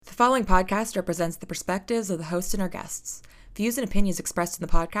following podcast represents the perspectives of the host and our guests. Views and opinions expressed in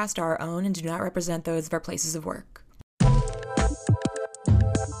the podcast are our own and do not represent those of our places of work.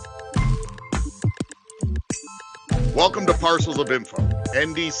 Welcome to Parcels of Info,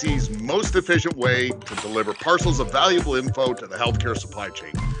 NDC's most efficient way to deliver parcels of valuable info to the healthcare supply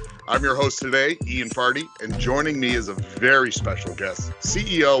chain. I'm your host today, Ian Fardy, and joining me is a very special guest,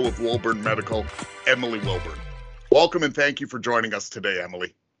 CEO of Wilburn Medical, Emily Wilburn. Welcome and thank you for joining us today,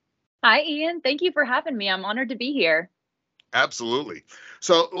 Emily. Hi, Ian. Thank you for having me. I'm honored to be here. Absolutely.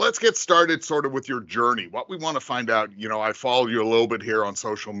 So let's get started sort of with your journey. What we want to find out, I follow you a little bit here on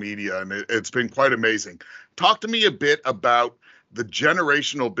social media, and it's been quite amazing. Talk to me a bit about the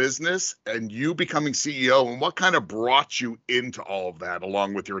generational business and you becoming CEO and what kind of brought you into all of that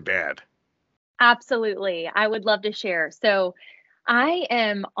along with your dad. Absolutely. I would love to share. So I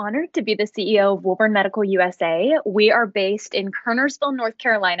am honored to be the CEO of Wilburn Medical USA. We are based in Kernersville, North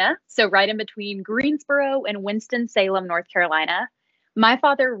Carolina, so right in between Greensboro and Winston-Salem, North Carolina. My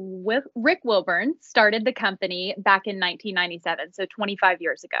father, Rick Wilburn, started the company back in 1997, so 25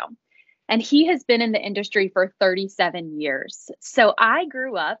 years ago. And he has been in the industry for 37 years. So I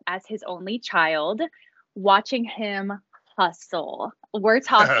grew up as his only child watching him hustle. We're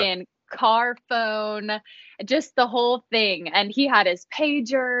talking car phone, just the whole thing. And he had his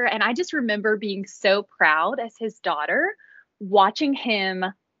pager. And I just remember being so proud as his daughter, watching him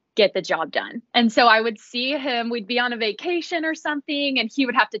get the job done. And so I would see him, we'd be on a vacation or something, and he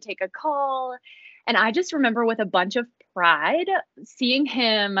would have to take a call. And I just remember with a bunch of pride, seeing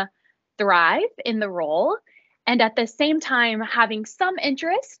him thrive in the role. And at the same time, having some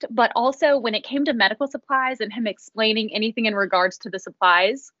interest, but also when it came to medical supplies and him explaining anything in regards to the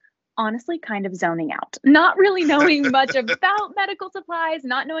supplies, honestly, kind of zoning out, not really knowing much about medical supplies,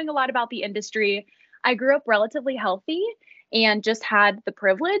 not knowing a lot about the industry. I grew up relatively healthy and just had the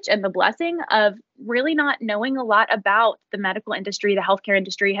privilege and the blessing of really not knowing a lot about the medical industry, the healthcare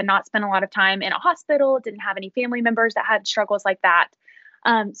industry, had not spent a lot of time in a hospital, didn't have any family members that had struggles like that.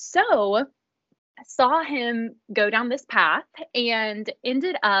 So I saw him go down this path and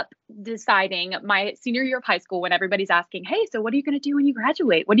ended up deciding my senior year of high school, when everybody's asking, hey, so what are you going to do when you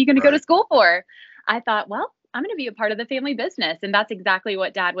graduate? What are you going to go to school for? I thought, well, I'm going to be a part of the family business. And that's exactly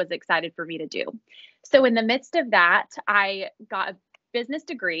what Dad was excited for me to do. So in the midst of that, I got a business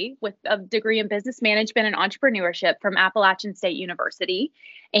degree with a degree in business management and entrepreneurship from Appalachian State University,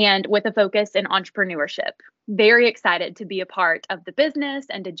 and with a focus in entrepreneurship. Very excited to be a part of the business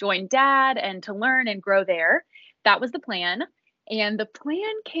and to join Dad and to learn and grow there. That was the plan. And the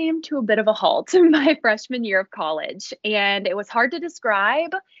plan came to a bit of a halt in my freshman year of college. And it was hard to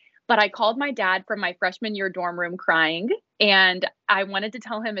describe, but I called my dad from my freshman year dorm room crying. And I wanted to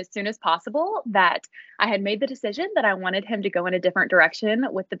tell him as soon as possible that I had made the decision that I wanted him to go in a different direction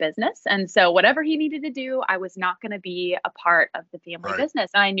with the business. And so whatever he needed to do, I was not going to be a part of the family business.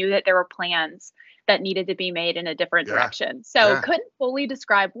 And I knew that there were plans that needed to be made in a different direction. So couldn't fully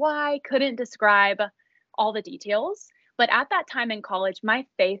describe why, couldn't describe all the details. But at that time in college, my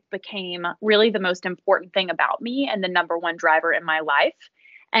faith became really the most important thing about me and the number one driver in my life.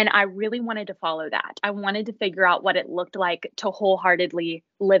 And I really wanted to follow that. I wanted to figure out what it looked like to wholeheartedly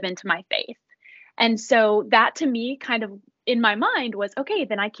live into my faith. And so that to me kind of in my mind was, okay,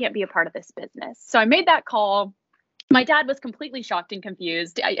 then I can't be a part of this business. So I made that call. My dad was completely shocked and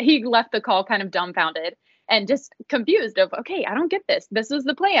confused. He left the call kind of dumbfounded and just confused of, okay, I don't get this. This was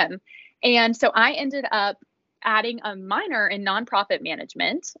the plan. And so I ended up adding a minor in nonprofit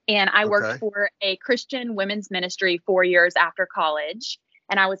management. And I worked for a Christian women's ministry 4 years after college.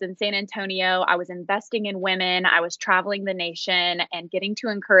 And I was in San Antonio. I was investing in women. I was traveling the nation and getting to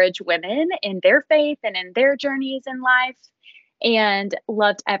encourage women in their faith and in their journeys in life, and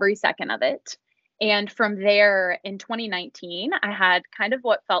loved every second of it. And from there in 2019, I had kind of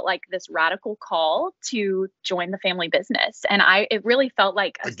what felt like this radical call to join the family business. And it really felt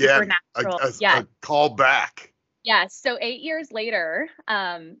like a supernatural a call back. Yes. So 8 years later,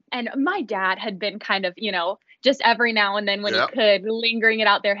 and my dad had been kind of, just every now and then when he could, lingering it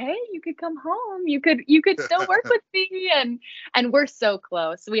out there, hey, you could come home. You could still work with me. And we're so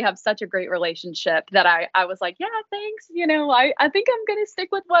close. We have such a great relationship that I was like, yeah, thanks. I think I'm going to stick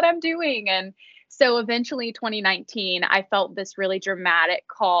with what I'm doing. And so eventually 2019, I felt this really dramatic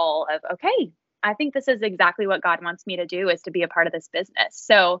call of, okay, I think this is exactly what God wants me to do, is to be a part of this business.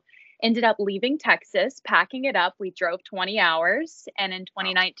 So ended up leaving Texas, packing it up. We drove 20 hours. And in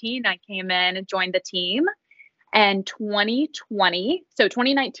 2019, I came in and joined the team. And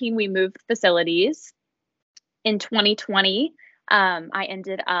 2019, we moved facilities. In 2020, I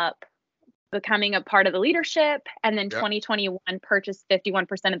ended up becoming a part of the leadership, and then Yeah. 2021 purchased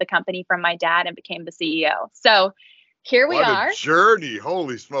 51% of the company from my dad and became the CEO. So here we What a are. journey.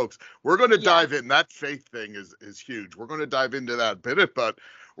 Holy smokes. We're going to Yeah. dive in. That faith thing is huge. We're going to dive into that a bit, but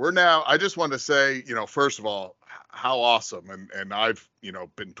I just want to say, first of all, how awesome. And I've,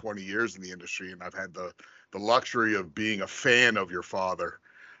 been 20 years in the industry, and I've had the luxury of being a fan of your father.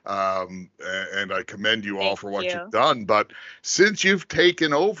 And I commend you all Thank for what you. you've done. But since you've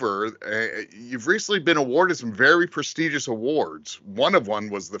taken over, you've recently been awarded some very prestigious awards. One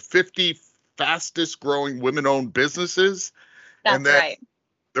was the 50 fastest growing women-owned businesses. And That's then right.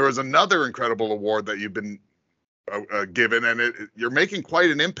 there was another incredible award that you've been given, and you're making quite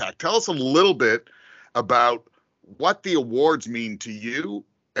an impact. Tell us a little bit about what the awards mean to you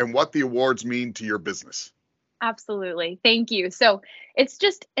and what the awards mean to your business. Absolutely. Thank you. So it's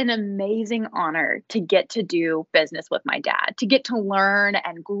just an amazing honor to get to do business with my dad, to get to learn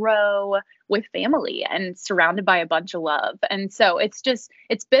and grow with family and surrounded by a bunch of love. And so it's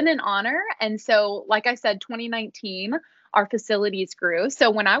been an honor. And so, like I said, 2019, our facilities grew. So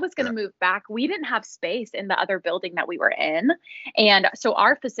when I was going to move back, we didn't have space in the other building that we were in. And so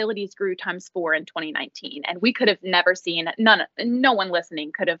our facilities grew ×4 in 2019. And we could have never seen, no one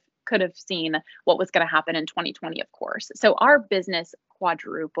listening could have seen what was going to happen in 2020, of course. So our business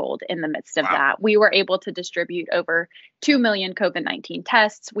quadrupled in the midst of that. We were able to distribute over 2 million COVID-19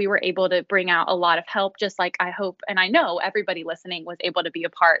 tests. We were able to bring out a lot of help, just like I hope and I know everybody listening was able to be a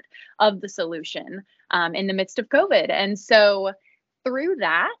part of the solution in the midst of COVID. And so through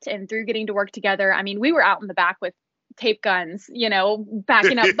that and through getting to work together, I mean, we were out in the back with tape guns,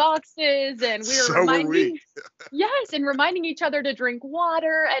 backing up boxes, and we were reminding each other to drink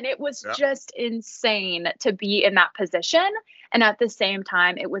water. And it was just insane to be in that position. And at the same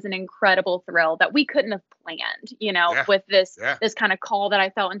time, it was an incredible thrill that we couldn't have planned, with this kind of call that I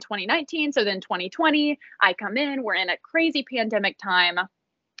felt in 2019. So then 2020, I come in, we're in a crazy pandemic time.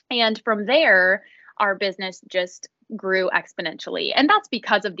 And from there, our business just grew exponentially. And that's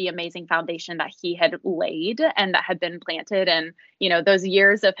because of the amazing foundation that he had laid and that had been planted. And, those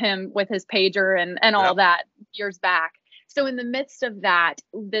years of him with his pager and all that years back. So in the midst of that,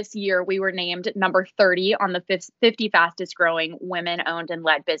 this year, we were named number 30 on the 50 fastest growing women owned and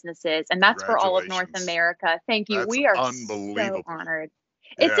led businesses. And that's for all of North America. Thank you. We are so honored.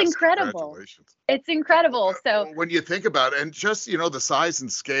 It's incredible. It's incredible. So when you think about it, and just, the size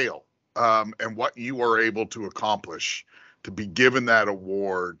and scale, and what you were able to accomplish to be given that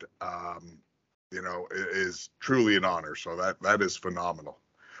award, is truly an honor. So that is phenomenal.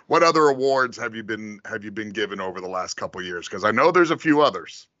 What other awards have you been given over the last couple of years? Because I know there's a few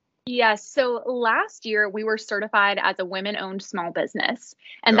others. Yes. So last year, we were certified as a women-owned small business,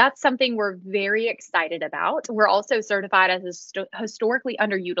 and that's something we're very excited about. We're also certified as a historically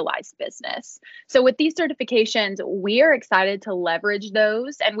underutilized business. So with these certifications, we are excited to leverage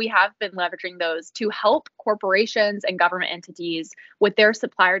those, and we have been leveraging those to help corporations and government entities with their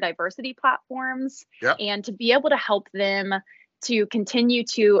supplier diversity platforms and to be able to help them to continue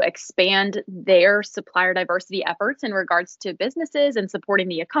to expand their supplier diversity efforts in regards to businesses and supporting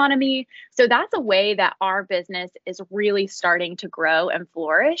the economy. So that's a way that our business is really starting to grow and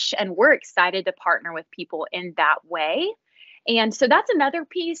flourish. And we're excited to partner with people in that way. And so that's another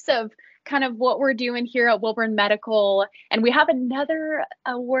piece of kind of what we're doing here at Wilburn Medical. And we have another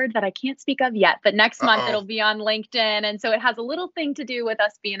award that I can't speak of yet, but next month it'll be on LinkedIn. And so it has a little thing to do with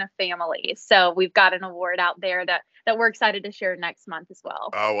us being a family. So we've got an award out there that we're excited to share next month as well.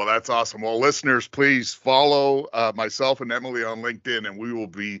 Oh, well, that's awesome. Well, listeners, please follow myself and Emily on LinkedIn, and we will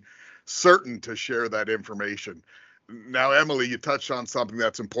be certain to share that information. Now, Emily, you touched on something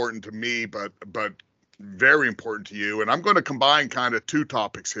that's important to me, but very important to you. And I'm going to combine kind of two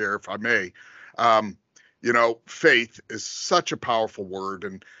topics here, if I may. Faith is such a powerful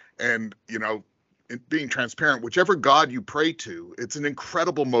word, and being transparent, whichever God you pray to, it's an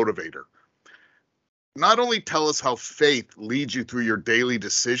incredible motivator. Not only tell us how faith leads you through your daily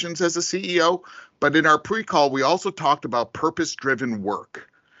decisions as a CEO, but in our pre-call, we also talked about purpose-driven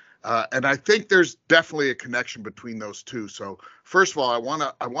work. And I think there's definitely a connection between those two. So first of all, I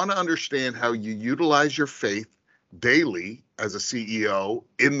want to understand how you utilize your faith daily as a CEO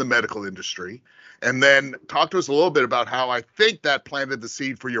in the medical industry. And then talk to us a little bit about how I think that planted the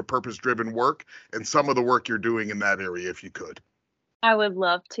seed for your purpose-driven work and some of the work you're doing in that area, if you could. I would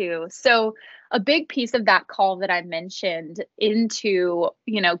love to. So, a big piece of that call that I mentioned into,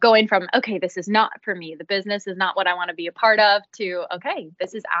 going from, okay, this is not for me, the business is not what I want to be a part of, to, okay,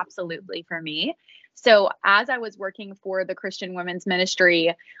 this is absolutely for me. So, as I was working for the Christian Women's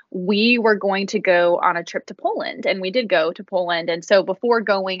Ministry, we were going to go on a trip to Poland, and we did go to Poland. And so, before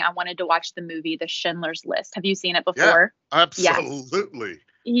going, I wanted to watch the movie, The Schindler's List. Have you seen it Yeah, before? Yes. absolutely.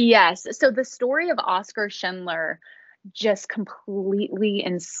 Yes. So, the story of Oscar Schindler just completely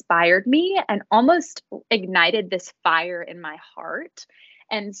inspired me and almost ignited this fire in my heart.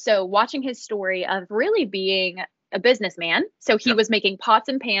 And so watching his story of really being a businessman, so he Yep. was making pots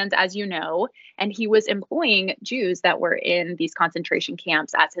and pans, as you know, and he was employing Jews that were in these concentration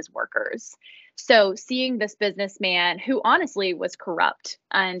camps as his workers. So seeing this businessman who honestly was corrupt,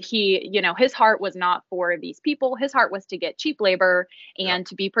 and his heart was not for these people, his heart was to get cheap labor Yep. and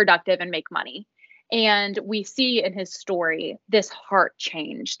to be productive and make money. And we see in his story this heart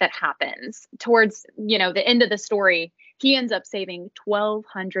change that happens towards, the end of the story. He ends up saving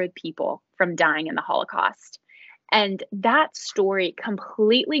 1,200 people from dying in the Holocaust. And that story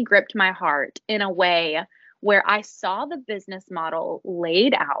completely gripped my heart in a way where I saw the business model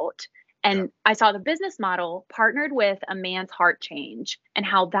laid out, and Yep. I saw the business model partnered with a man's heart change and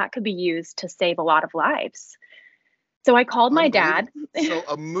how that could be used to save a lot of lives. So I called my dad. Unbelievable.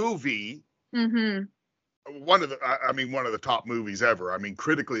 So a movie, hmm one of the top movies ever. I mean,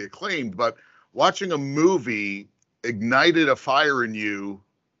 critically acclaimed, but watching a movie ignited a fire in you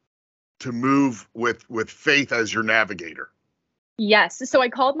to move with faith as your navigator. Yes. So I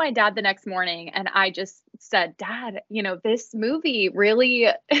called my dad the next morning and I just said, Dad, this movie really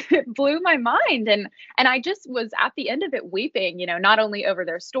blew my mind. And I just was at the end of it weeping, not only over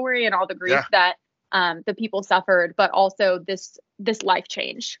their story and all the grief Yeah. that the people suffered, but also this life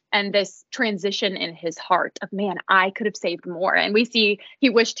change and this transition in his heart of, man, I could have saved more. And we see he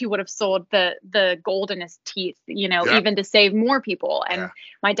wished he would have sold the gold in his teeth, Yeah. even to save more people. And Yeah.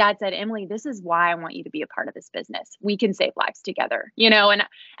 my dad said, Emily, this is why I want you to be a part of this business. We can save lives together, and Yep.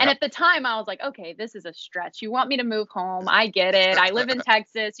 at the time I was like, okay, this is a stretch. You want me to move home? I get it. I live in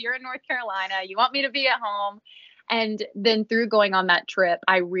Texas. You're in North Carolina. You want me to be at home? And then through going on that trip,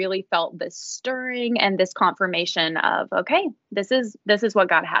 I really felt this stirring and this confirmation of, okay, this is what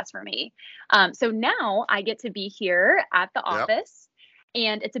God has for me. So now I get to be here at the Yep. office,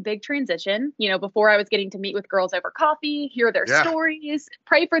 and it's a big transition. Before I was getting to meet with girls over coffee, hear their Yeah. stories,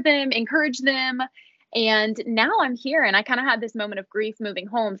 pray for them, encourage them. And now I'm here, and I kind of had this moment of grief moving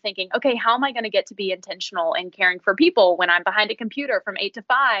home, thinking, okay, how am I going to get to be intentional in caring for people when I'm behind a computer from 8 to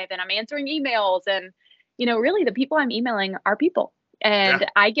 5 and I'm answering emails, and really the people I'm emailing are people, and Yeah.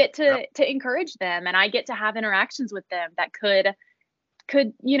 I get to Yep. to encourage them, and I get to have interactions with them that could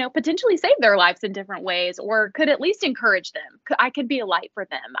potentially save their lives in different ways, or could at least encourage them. I could be a light for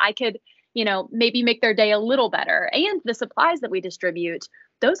them. I could, maybe make their day a little better. And the supplies that we distribute,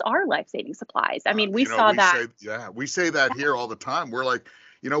 those are life-saving supplies. I mean, we saw that. We say that here all the time. We're like,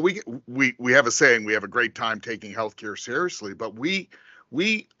 we have a saying, we have a great time taking healthcare seriously, but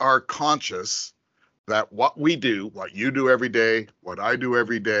we are conscious that what we do, what you do every day, what I do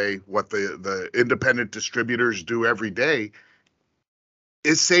every day, what the independent distributors do every day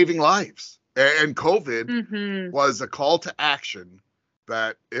is saving lives. And COVID was a call to action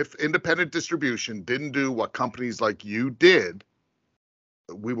that if independent distribution didn't do what companies like you did,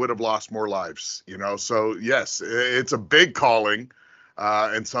 we would have lost more lives, So yes, it's a big calling,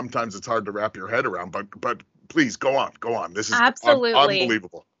 and sometimes it's hard to wrap your head around, but please go on. This is Absolutely.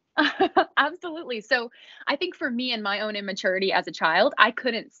 unbelievable. Absolutely. So I think for me and my own immaturity as a child, I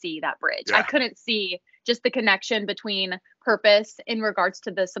couldn't see that bridge. Yeah. I couldn't see just the connection between purpose in regards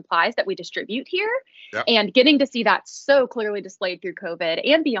to the supplies that we distribute here, Yep. and getting to see that so clearly displayed through COVID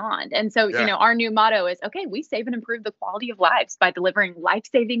and beyond. And so, Yeah. our new motto is, okay, we save and improve the quality of lives by delivering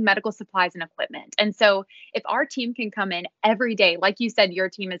life-saving medical supplies and equipment. And so if our team can come in every day, like you said, your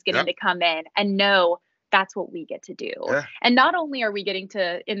team is getting Yep. to come in and know that's what we get to do. Yeah. And not only are we getting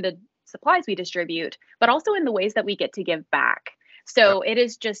to in the supplies we distribute, but also in the ways that we get to give back. So it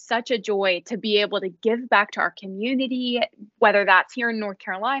is just such a joy to be able to give back to our community, whether that's here in North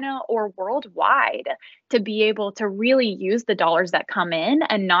Carolina or worldwide, to be able to really use the dollars that come in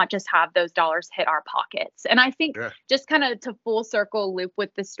and not just have those dollars hit our pockets. And I think just kind of to full circle loop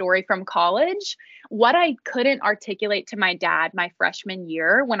with the story from college, what I couldn't articulate to my dad my freshman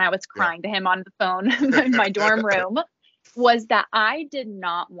year when I was crying to him on the phone in my dorm room was that I did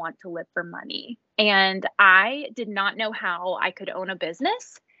not want to live for money. And I did not know how I could own a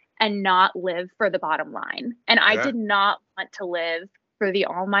business and not live for the bottom line. And I did not want to live for the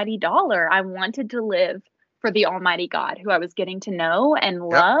almighty dollar. I wanted to live for the Almighty God, who I was getting to know and Yep.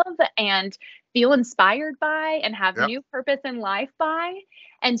 love and feel inspired by and have Yep. new purpose in life by.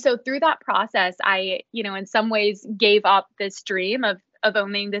 And so through that process, I, in some ways gave up this dream of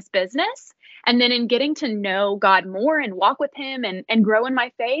owning this business. And then in getting to know God more and walk with him and grow in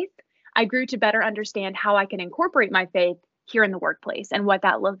my faith, I grew to better understand how I can incorporate my faith here in the workplace and what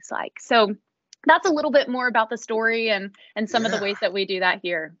that looks like. So that's a little bit more about the story and some of the Yeah. ways that we do that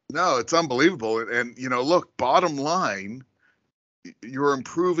here. No, it's unbelievable. And look, bottom line, you're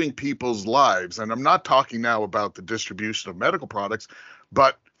improving people's lives. And I'm not talking now about the distribution of medical products,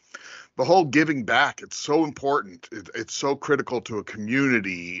 but the whole giving back. It's so important. It's so critical to a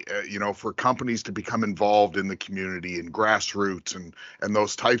community, for companies to become involved in the community and grassroots and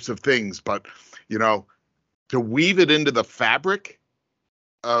those types of things. But, to weave it into the fabric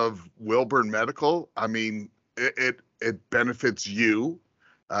of Wilburn Medical, I mean, it benefits you.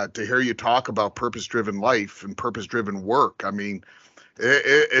 To hear you talk about purpose-driven life and purpose-driven work, I mean,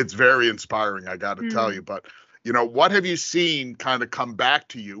 it's very inspiring, I got to tell you. But, what have you seen kind of come back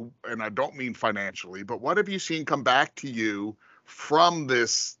to you? And I don't mean financially, but what have you seen come back to you from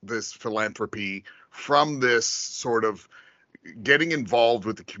this philanthropy, from this sort of getting involved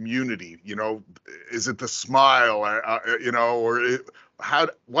with the community? Is it the smile,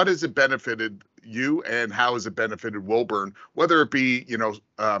 what has it benefited you, and how has it benefited Wilburn, whether it be,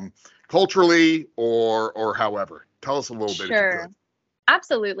 culturally or however? Tell us a little bit if you could.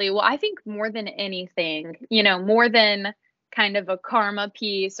 Absolutely. Well, I think more than anything, more than kind of a karma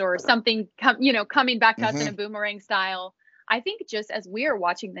piece or something, coming back to us in a boomerang style. I think just as we are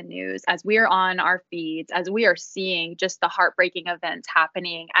watching the news, as we are on our feeds, as we are seeing just the heartbreaking events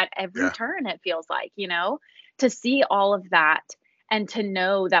happening at every turn, it feels like, to see all of that and to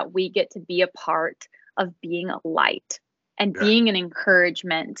know that we get to be a part of being a light and being an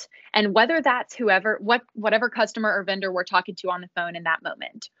encouragement. And whether that's whatever customer or vendor we're talking to on the phone in that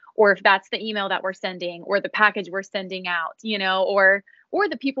moment, or if that's the email that we're sending or the package we're sending out, or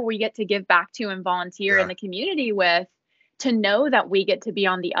the people we get to give back to and volunteer in the community with, to know that we get to be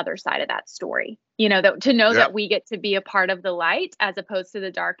on the other side of that story, that we get to be a part of the light as opposed to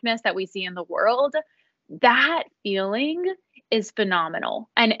the darkness that we see in the world. That feeling is phenomenal.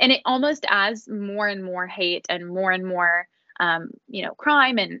 And it almost adds more and more hate and more,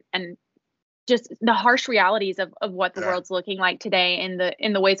 crime and just the harsh realities of what the world's looking like today in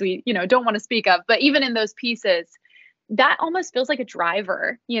the ways we, don't want to speak of. But even in those pieces, that almost feels like a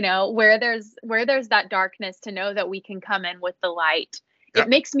driver, where there's that darkness, to know that we can come in with the light. It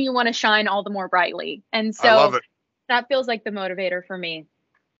makes me want to shine all the more brightly. And so I love it. That feels like the motivator for me.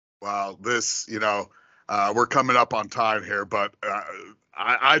 Wow. This, we're coming up on time here, but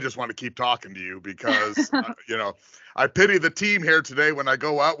I just want to keep talking to you because, I pity the team here today when I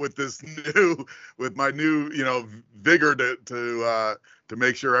go out with my new, vigor to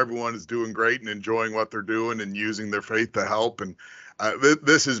make sure everyone is doing great and enjoying what they're doing and using their faith to help. And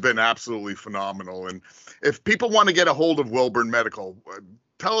this has been absolutely phenomenal. And if people want to get a hold of Wilburn Medical,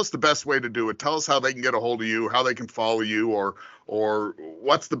 tell us the best way to do it. Tell us how they can get a hold of you, how they can follow you, or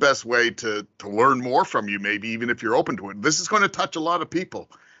what's the best way to learn more from you, maybe even if you're open to it. This is going to touch a lot of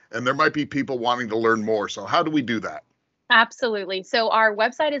people, and there might be people wanting to learn more. So how do we do that? Absolutely. So our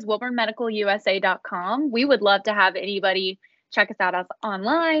website is wilburnmedicalusa.com. We would love to have anybody check us out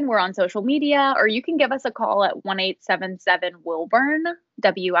online. We're on social media, or you can give us a call at 1-877-WILBURN,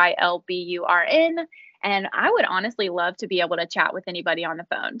 WILBURN. And I would honestly love to be able to chat with anybody on the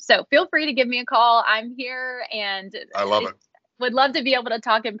phone. So feel free to give me a call. I'm here, and I love it. Would love to be able to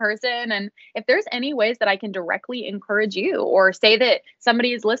talk in person. And if there's any ways that I can directly encourage you, or say that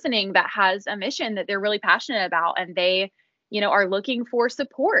somebody is listening that has a mission that they're really passionate about and they, are looking for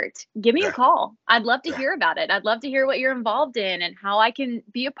support, give me a call. I'd love to hear about it. I'd love to hear what you're involved in and how I can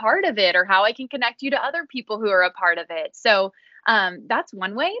be a part of it, or how I can connect you to other people who are a part of it. So that's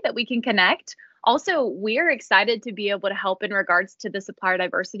one way that we can connect. Also, we're excited to be able to help in regards to the supplier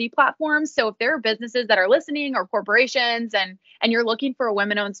diversity platform. So if there are businesses that are listening, or corporations, and you're looking for a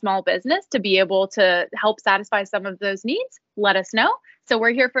women-owned small business to be able to help satisfy some of those needs, let us know. So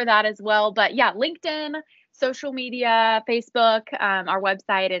we're here for that as well. But yeah, LinkedIn, social media, Facebook, our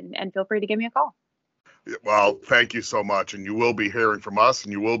website, and feel free to give me a call. Well, thank you so much. And you will be hearing from us,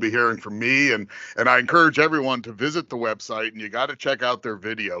 and you will be hearing from me. And I encourage everyone to visit the website, and you got to check out their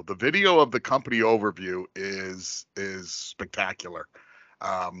video. The video of the company overview is spectacular.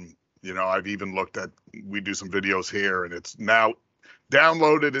 I've even we do some videos here, and it's now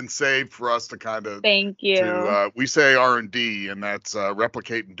downloaded and saved for us to kind of. Thank you. We say R&D, and that's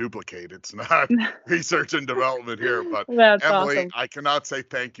replicate and duplicate. It's not research and development here. But That's Emily, awesome. I cannot say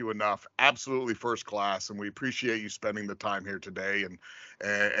thank you enough. Absolutely first class, and we appreciate you spending the time here today.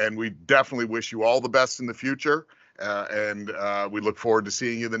 And we definitely wish you all the best in the future. And we look forward to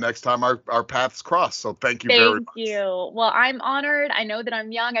seeing you the next time our paths cross. So thank you very much. Thank you. Well, I'm honored. I know that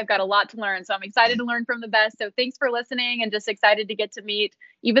I'm young. I've got a lot to learn. So I'm excited to learn from the best. So thanks for listening, and just excited to get to meet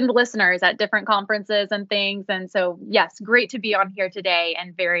even the listeners at different conferences and things. And so, yes, great to be on here today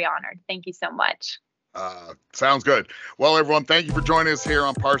and very honored. Thank you so much. Sounds good. Well, everyone, thank you for joining us here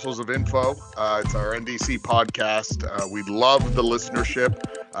on Parcels of Info. It's our NDC podcast. We love the listenership,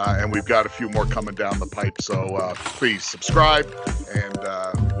 and we've got a few more coming down the pipe. So please subscribe, and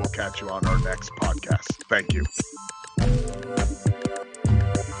we'll catch you on our next podcast. Thank you.